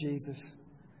surrender to Jesus.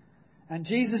 And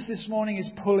Jesus this morning is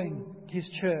pulling His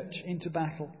church into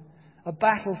battle. A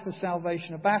battle for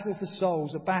salvation, a battle for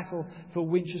souls, a battle for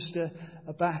Winchester,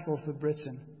 a battle for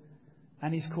Britain.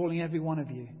 And He's calling every one of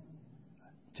you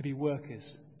to be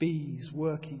workers, bees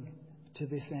working to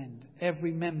this end.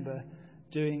 Every member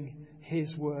doing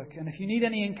his work. And if you need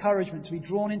any encouragement to be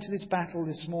drawn into this battle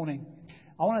this morning,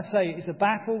 I want to say it's a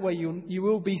battle where you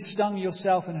will be stung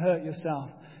yourself and hurt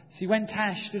yourself. See, when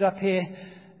Tash stood up here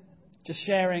just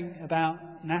sharing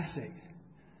about Nasik,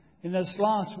 in this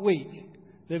last week,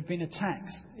 there have been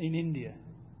attacks in India.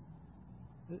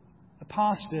 A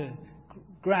pastor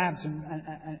grabs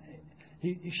and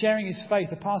he's sharing his faith.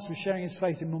 A pastor was sharing his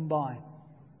faith in Mumbai.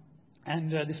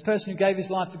 And this person who gave his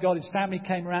life to God, his family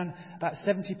came around, about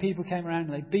 70 people came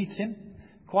around, and they beat him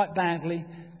quite badly,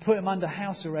 put him under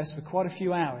house arrest for quite a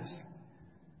few hours.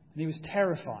 And he was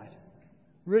terrified.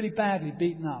 Really badly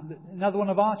beaten up. Another one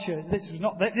of our church.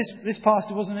 This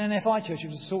pastor wasn't an NFI church. It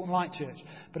was a Salt and Light church.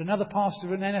 But another pastor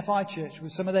of an NFI church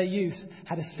with some of their youth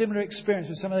had a similar experience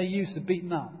with some of their youth that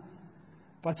beaten up.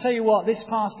 But I tell you what, this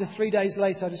pastor 3 days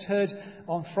later, I just heard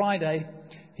on Friday,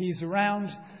 he's around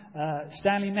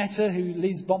Stanley Mehta, who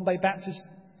leads Bombay Baptist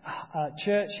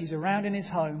Church. He's around in his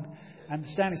home, and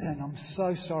Stanley's saying, "I'm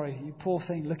so sorry, you poor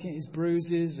thing," looking at his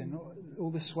bruises and all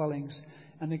the swellings.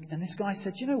 And this guy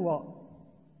said, "You know what?"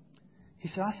 He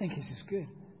said, "I think this is good."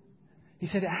 He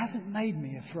said, "It hasn't made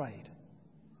me afraid.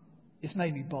 It's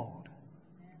made me bold.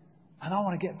 And I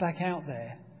want to get back out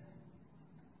there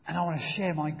and I want to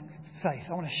share my faith.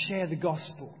 I want to share the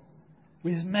gospel.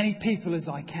 with as many people as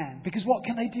I can. Because what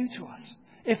can they do to us?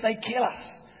 If they kill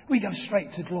us, we go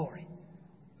straight to glory.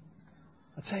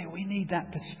 I tell you, we need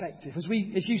that perspective. As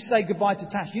you say goodbye to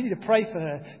Tash, you need to pray for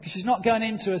her. Because she's not going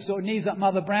into a sort of knees up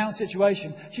Mother Brown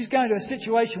situation. She's going to a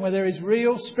situation where there is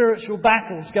real spiritual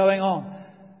battles going on.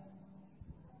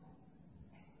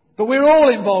 But we're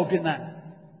all involved in that.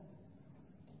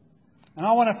 And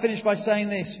I want to finish by saying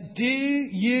this. Do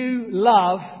you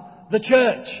love the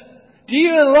church? Do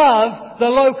you love the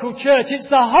local church? It's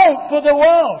the hope for the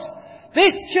world.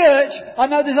 This church, I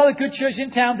know there's other good churches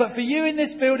in town, but for you in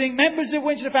this building, members of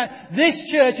Winchester family, this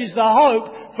church is the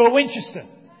hope for Winchester.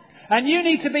 And you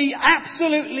need to be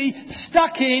absolutely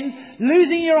stuck in,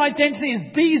 losing your identity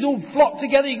as bees all flock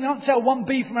together. You can't tell one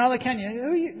bee from another, can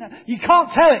you? No, you can't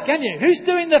tell it, can you? Who's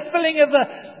doing the filling of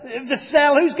the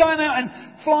cell? Who's going out and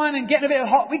flying and getting a bit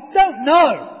hot? We don't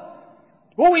know.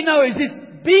 All we know is this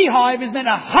beehive is meant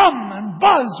to hum and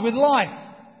buzz with life.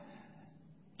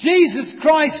 Jesus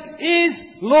Christ is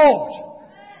Lord.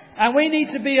 And we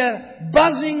need to be a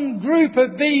buzzing group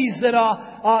of bees that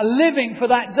are living for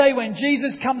that day when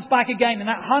Jesus comes back again. And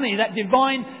that honey, that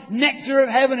divine nectar of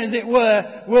heaven, as it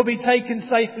were, will be taken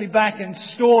safely back and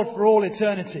stored for all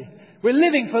eternity. We're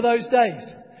living for those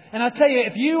days. And I tell you,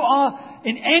 if you are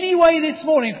in any way this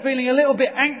morning feeling a little bit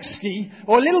angsty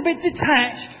or a little bit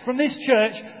detached from this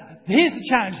church, here's the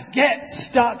challenge. Get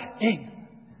stuck in.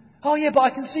 Oh yeah, but I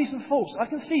can see some faults. I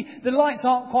can see the lights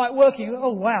aren't quite working.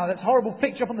 Oh wow, that's a horrible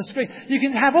picture up on the screen. You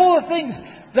can have all the things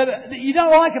that you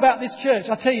don't like about this church.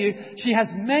 I tell you,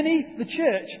 the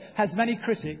church has many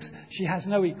critics. She has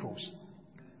no equals.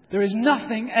 There is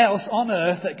nothing else on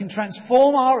earth that can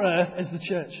transform our earth as the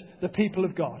church, the people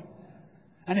of God.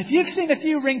 And if you've seen a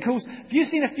few wrinkles, if you've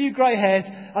seen a few grey hairs,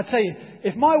 I tell you,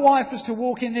 if my wife was to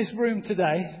walk in this room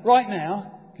today, right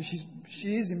now, because she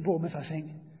is in Bournemouth, I think,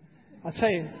 I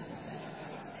tell you,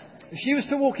 if she was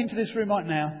to walk into this room right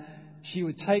now, she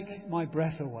would take my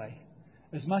breath away.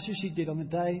 As much as she did on the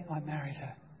day I married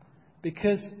her.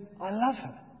 Because I love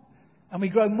her. And we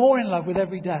grow more in love with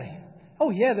every day. Oh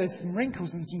yeah, there's some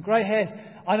wrinkles and some grey hairs.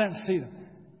 I don't see them.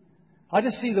 I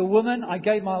just see the woman I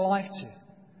gave my life to.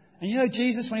 And you know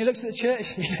Jesus, when He looks at the church,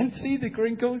 He doesn't see the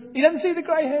wrinkles. He doesn't see the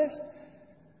grey hairs.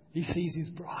 He sees His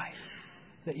bride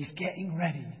that He's getting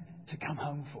ready to come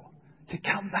home for. To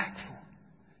come back for.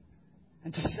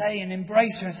 And to say and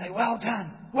embrace her and say, well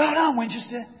done,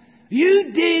 Winchester.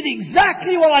 You did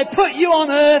exactly what I put you on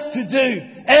earth to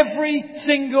do. Every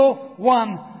single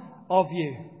one of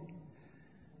you.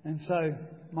 And so,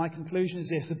 my conclusion is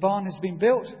this. The barn has been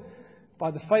built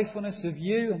by the faithfulness of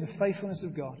you and the faithfulness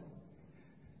of God.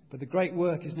 But the great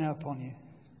work is now upon you.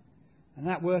 And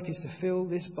that work is to fill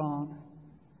this barn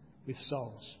with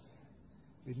souls.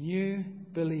 With new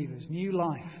believers, new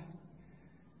life.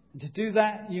 And to do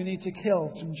that, you need to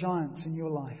kill some giants in your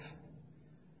life.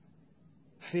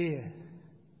 Fear,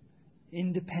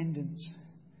 independence,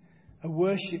 a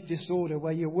worship disorder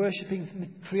where you're worshipping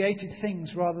the created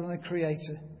things rather than the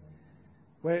Creator,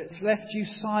 where it's left you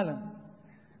silent.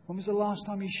 When was the last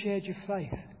time you shared your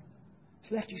faith?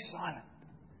 It's left you silent.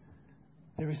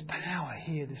 There is power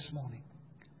here this morning.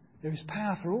 There is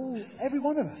power for every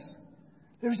one of us.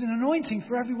 There is an anointing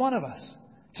for every one of us.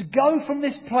 To go from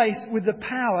this place with the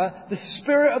power, the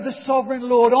Spirit of the Sovereign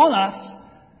Lord on us,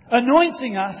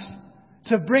 anointing us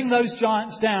to bring those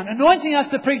giants down, anointing us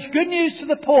to preach good news to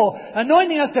the poor,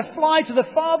 anointing us to fly to the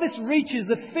farthest reaches,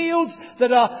 the fields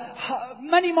that are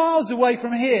many miles away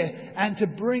from here, and to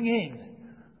bring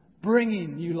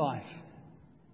in new life.